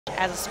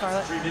as a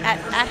Scarlet,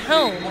 at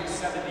home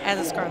as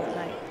a Scarlet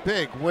Knight.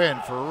 Big win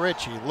for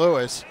Richie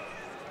Lewis.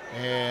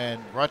 And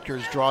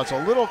Rutgers draws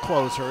a little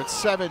closer. It's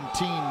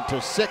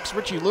 17-6.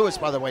 Richie Lewis,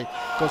 by the way,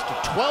 goes to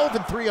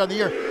 12-3 on the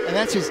year, and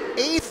that's his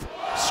 8th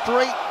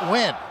straight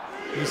win.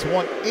 He's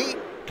won 8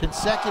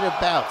 consecutive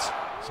bouts,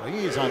 so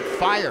he is on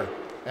fire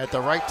at the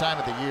right time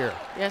of the year.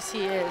 Yes,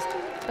 he is.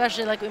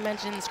 Especially like we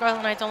mentioned, the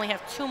Scarlet Knights only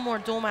have 2 more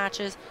dual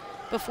matches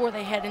before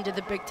they head into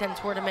the Big Ten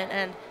tournament,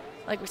 and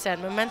like we said,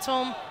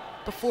 momentum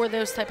before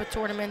those type of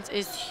tournaments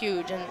is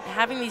huge, and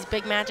having these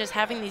big matches,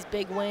 having these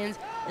big wins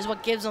is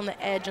what gives them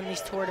the edge on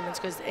these tournaments,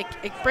 because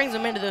it brings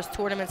them into those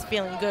tournaments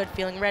feeling good,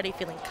 feeling ready,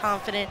 feeling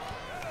confident,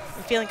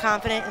 and feeling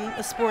confident in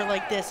a sport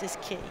like this is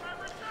key.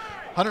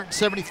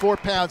 174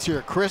 pounds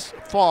here. Chris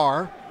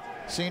Pfarr,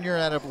 senior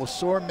out of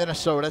LeSueur,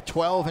 Minnesota,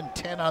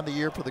 12-10 on the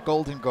year for the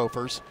Golden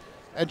Gophers.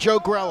 And Joe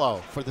Grello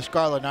for the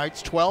Scarlet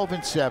Knights,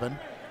 12-7.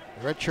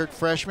 Redshirt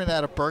freshman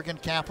out of Bergen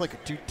Catholic, a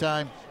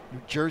 2-time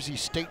New Jersey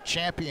state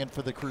champion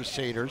for the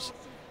Crusaders.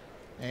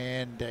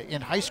 And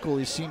in high school,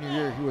 his senior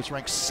year, he was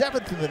ranked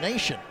 7th in the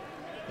nation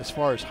as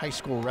far as high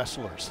school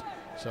wrestlers.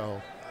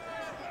 So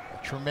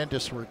a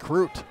tremendous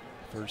recruit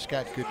for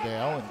Scott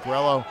Goodale. And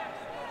Grello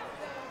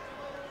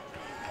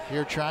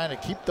here trying to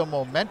keep the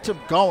momentum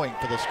going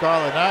for the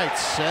Scarlet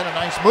Knights. And a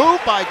nice move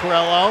by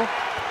Grello.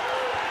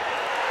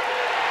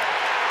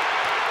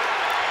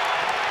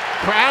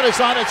 Crowd is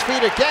on its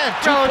feet again.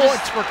 2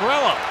 points for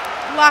Grello.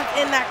 Locked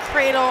in that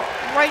cradle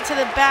right to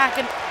the back,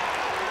 and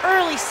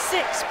early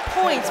 6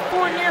 points,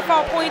 4 near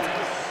fall points.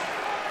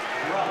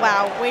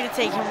 Wow, way to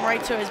take him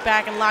right to his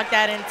back and lock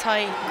that in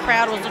tight.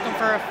 Crowd was looking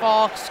for a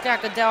fall.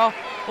 Scott Goodale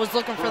was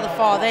looking for the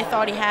fall. They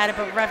thought he had it,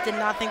 but ref did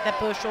not think that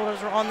both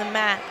shoulders were on the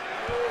mat.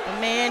 But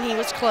man, he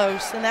was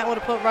close, and that would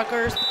have put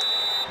Rutgers,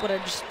 would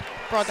have just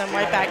brought them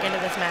right back into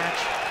this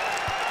match.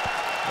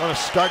 What a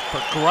start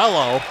for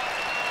Grello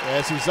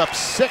as he's up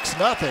 6-0.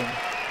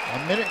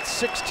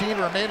 1:16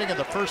 remaining in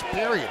the first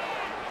period.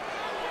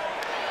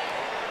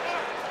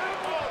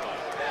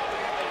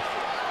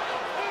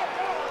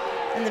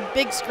 And the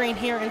big screen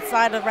here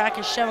inside the rack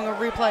is showing a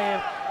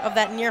replay of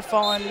that near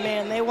fall, and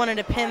man, they wanted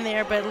a pin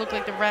there, but it looked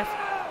like the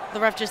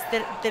ref just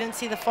didn't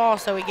see the fall,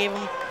 so he gave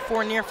him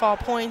 4 near fall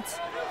points,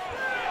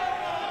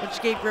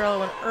 which gave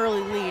Grello an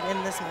early lead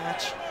in this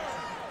match.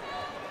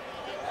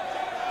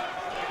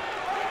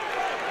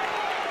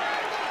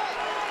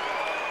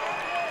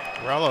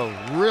 Grello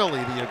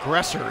really the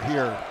aggressor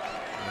here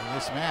in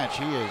this match.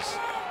 He is.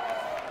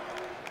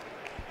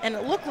 And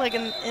it looked like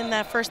in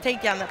that first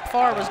takedown that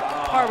Pfarr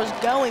was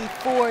going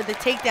for the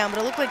takedown, but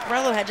it looked like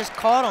Grello had just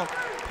caught him.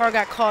 Pfarr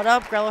got caught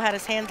up. Grello had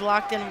his hands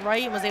locked in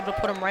right and was able to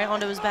put him right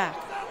onto his back.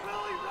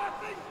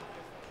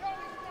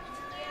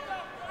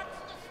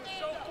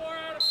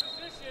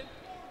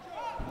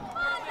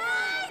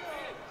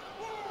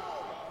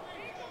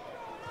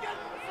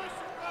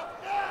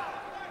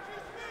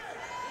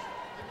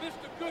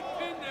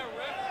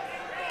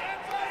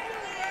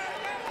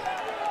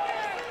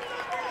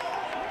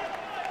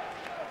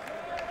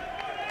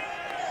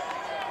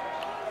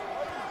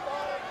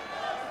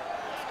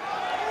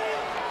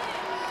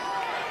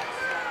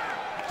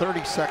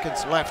 .30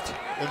 seconds left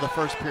in the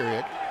first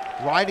period.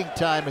 Riding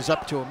time is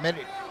up to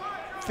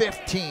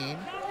 1:15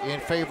 in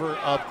favor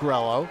of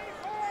Grello.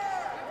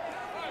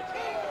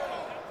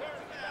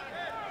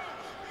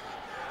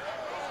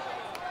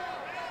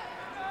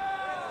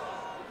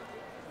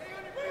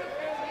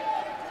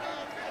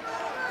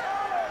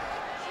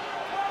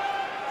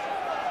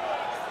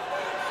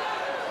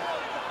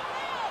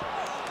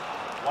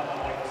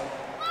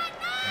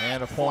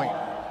 And a point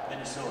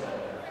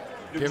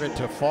given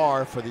to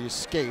Pfarr for the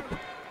escape.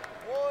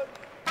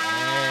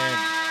 And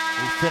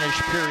we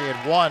finish period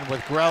 1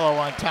 with Grello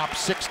on top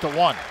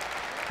 6-1.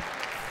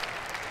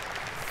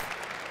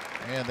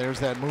 And there's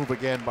that move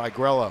again by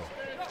Grello.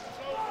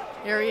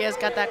 Here he is,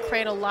 got that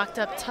cradle locked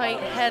up tight,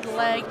 head,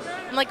 leg.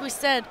 And like we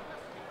said,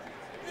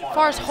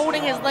 Pfarr's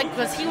holding his leg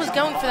because he was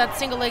going for that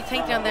single leg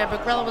takedown there,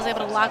 but Grello was able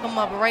to lock him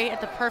up right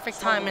at the perfect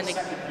time, and he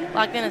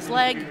locked in his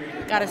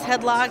leg, got his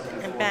head locked,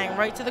 and bang,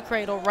 right to the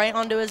cradle, right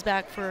onto his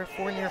back for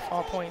 4 near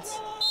fall points.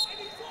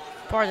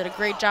 Pfarr did a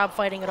great job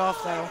fighting it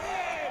off though.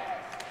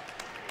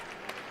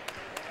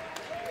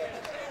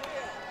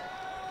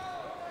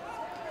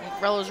 And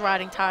Grello's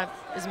riding time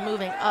is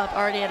moving up,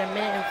 already at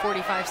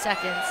 1:45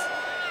 seconds.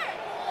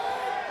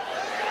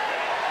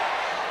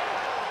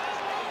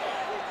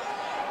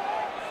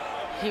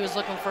 He was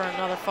looking for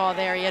another fall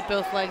there. He had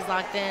both legs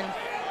locked in.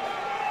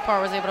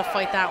 Pfarr was able to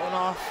fight that one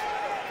off.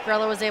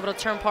 Grello was able to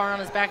turn Pfarr on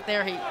his back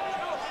there. He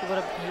would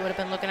have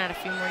been looking at a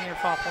few more near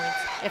fall points,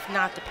 if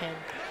not the pin.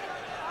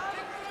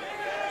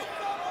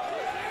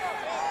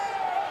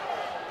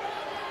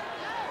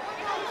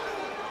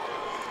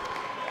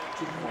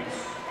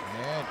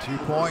 And 2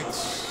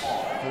 points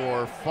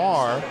for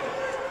Pfarr.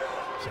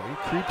 So he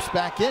creeps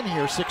back in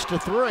here,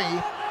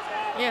 6-3.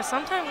 Yeah,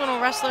 sometimes when a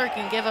wrestler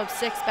can give up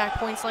 6 back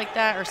points like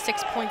that, or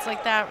 6 points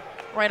like that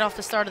right off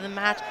the start of the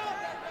match,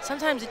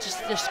 sometimes it's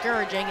just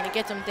discouraging and it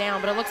gets him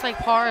down. But it looks like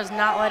Pfarr is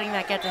not letting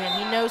that get to him.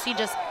 He knows he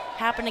just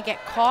happened to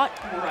get caught,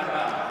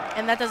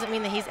 and that doesn't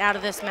mean that he's out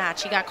of this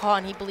match. He got caught,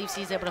 and he believes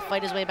he's able to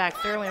fight his way back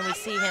through, and we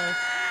see him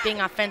being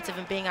offensive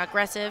and being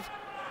aggressive,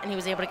 and he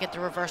was able to get the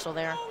reversal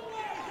there.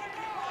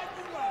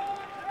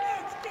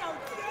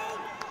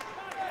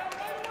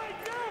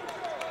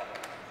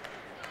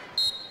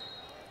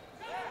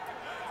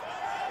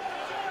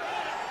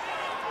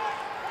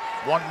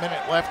 One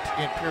minute left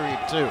in period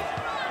 2.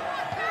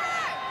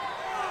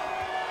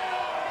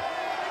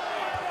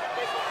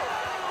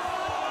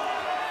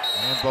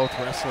 And both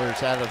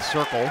wrestlers out of the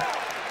circle.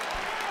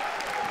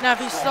 Now,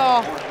 if you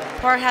saw,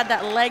 Pfarr had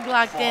that leg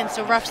locked in,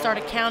 so ref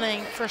started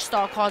counting for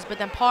stall calls, but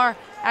then Pfarr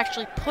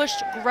actually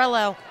pushed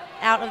Grello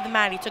out of the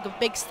mat. He took a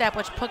big step,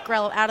 which put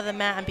Grello out of the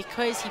mat, and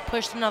because he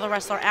pushed another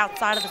wrestler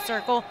outside of the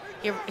circle,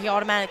 he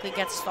automatically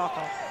gets a stall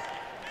call.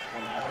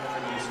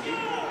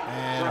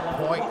 And a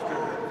point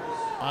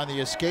on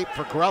the escape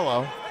for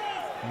Grello.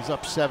 He's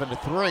up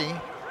 7-3.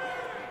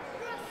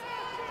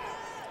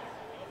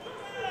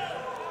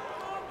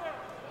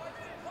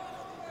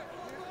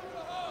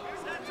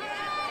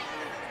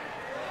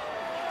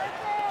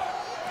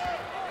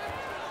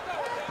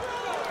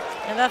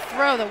 And that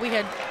throw that we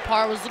had,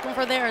 Pfarr was looking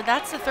for there,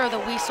 that's the throw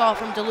that we saw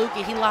from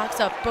DeLuca. He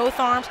locks up both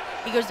arms,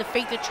 he goes to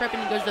fake the trip,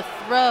 and he goes to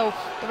throw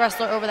the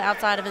wrestler over the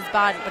outside of his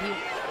body, but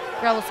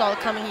Grello saw it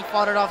coming, he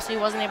fought it off, so he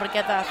wasn't able to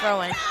get that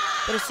throw in.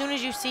 But as soon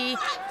as you see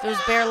those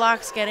bear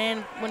locks get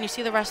in, when you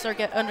see the wrestler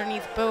get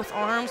underneath both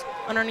arms,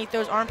 underneath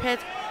those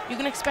armpits, you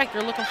can expect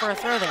you're looking for a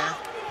throw there.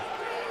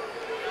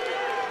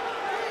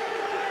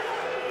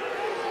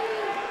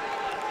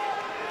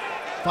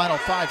 Final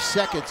 5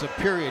 seconds of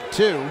period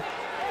 2.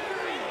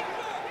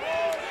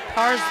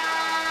 Pfarr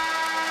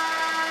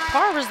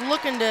was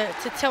looking to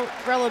tilt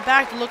Grello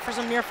back to look for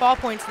some near fall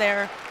points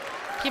there.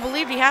 He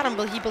believed he had him,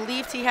 but he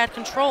believed he had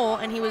control,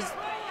 and he was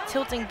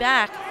tilting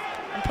back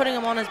and putting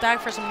him on his back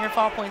for some near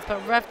fall points,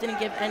 but ref didn't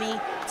give any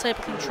type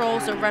of control,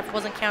 so ref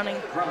wasn't counting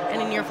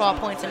any near fall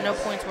points, and no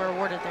points were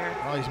awarded there.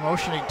 Well, he's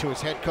motioning to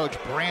his head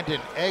coach, Brandon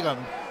Eggum,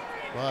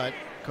 but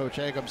Coach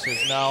Eggum says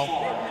no.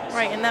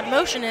 Right, and that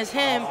motion is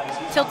him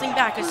tilting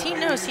back, because he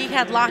knows he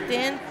had locked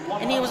in,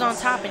 and he was on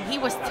top, and he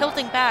was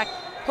tilting back,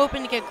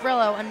 hoping to get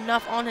Grello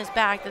enough on his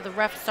back that the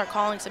ref would start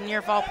calling some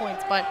near fall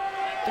points, but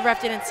the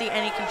ref didn't see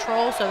any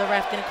control, so the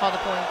ref didn't call the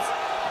points.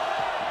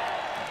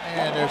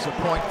 And there's a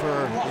point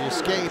for the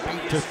escape,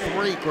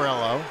 8-3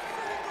 Grello.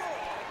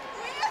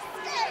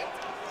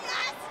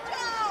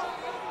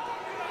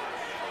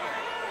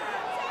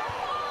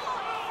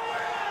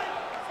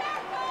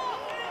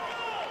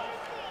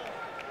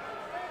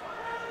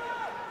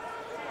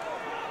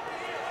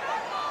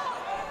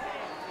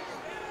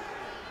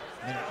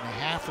 Minute and a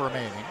half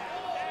remaining.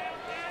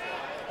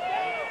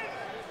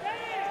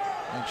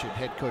 Mentioned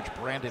head coach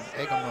Brandon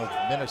Eggum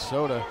of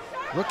Minnesota.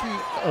 Rookie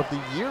of the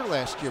year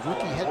last year,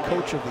 rookie head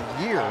coach of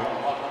the year.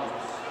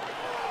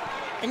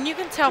 And you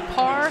can tell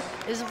Pfarr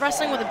is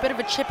wrestling with a bit of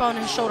a chip on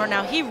his shoulder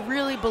now. He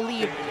really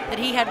believed that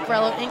he had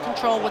Grello in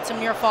control with some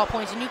near fall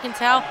points, and you can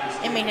tell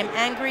it made him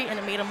angry and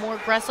it made him more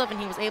aggressive, and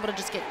he was able to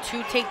just get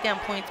 2 takedown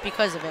points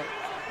because of it.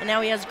 And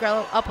now he has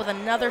Grello up with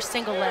another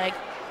single leg.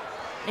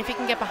 And if he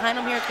can get behind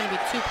him here, it's going to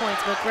be 2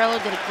 points, but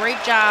Grello did a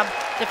great job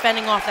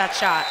defending off that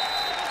shot.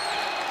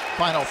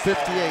 Final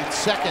 58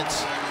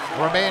 seconds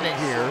remaining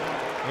here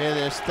in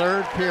this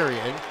third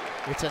period.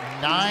 It's a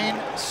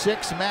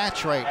 9-6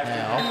 match right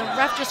now. And the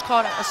ref just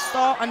called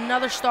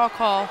another stall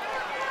call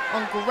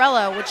on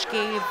Grello, which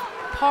gave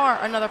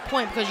Pfarr another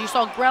point because you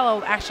saw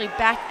Grello actually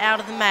back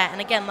out of the mat.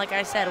 And again, like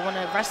I said, when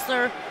a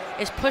wrestler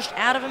is pushed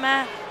out of a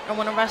mat or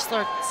when a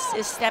wrestler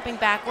is stepping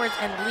backwards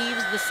and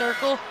leaves the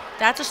circle,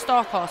 that's a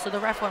stall call. So the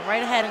ref went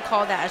right ahead and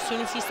called that as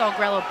soon as he saw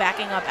Grello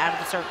backing up out of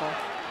the circle.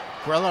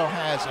 Grello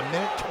has a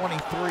minute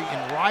 23 in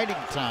riding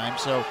time,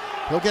 so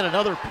he'll get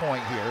another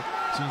point here.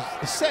 So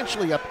he's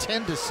essentially up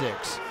 10-6.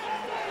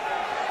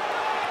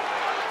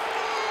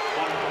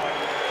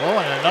 Oh,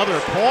 and another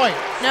point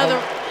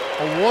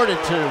awarded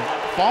to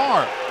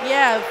Pfarr.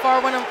 Yeah,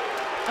 Pfarr went.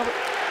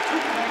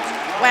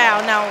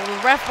 Wow, now the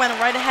ref went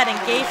right ahead and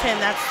gave him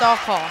that stall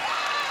call.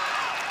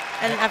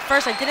 And at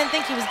first I didn't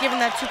think he was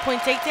giving that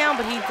 2-point takedown,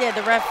 but he did.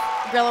 The ref,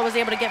 Grello, was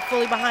able to get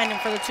fully behind him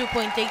for the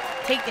 2-point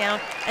takedown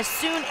as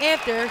soon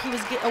after he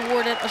was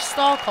awarded a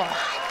stall call,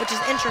 which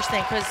is interesting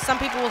because some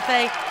people will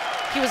say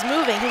he was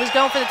moving, he was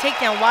going for the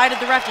takedown. Why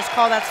did the ref just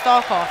call that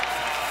stall call?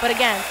 But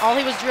again, all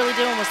he was really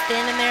doing was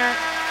standing there,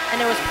 and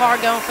it was Pfarr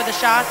going for the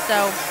shot,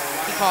 so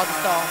he called the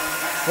stall.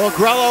 Well,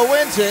 Grello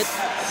wins it,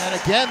 and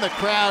again the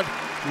crowd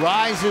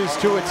rises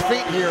to its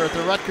feet here at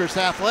the Rutgers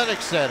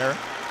Athletic Center.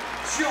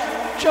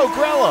 Joe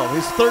Grello,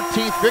 his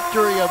 13th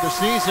victory of the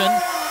season.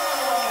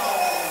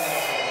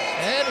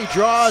 And he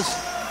draws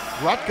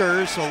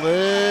Rutgers a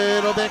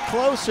little bit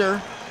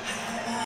closer.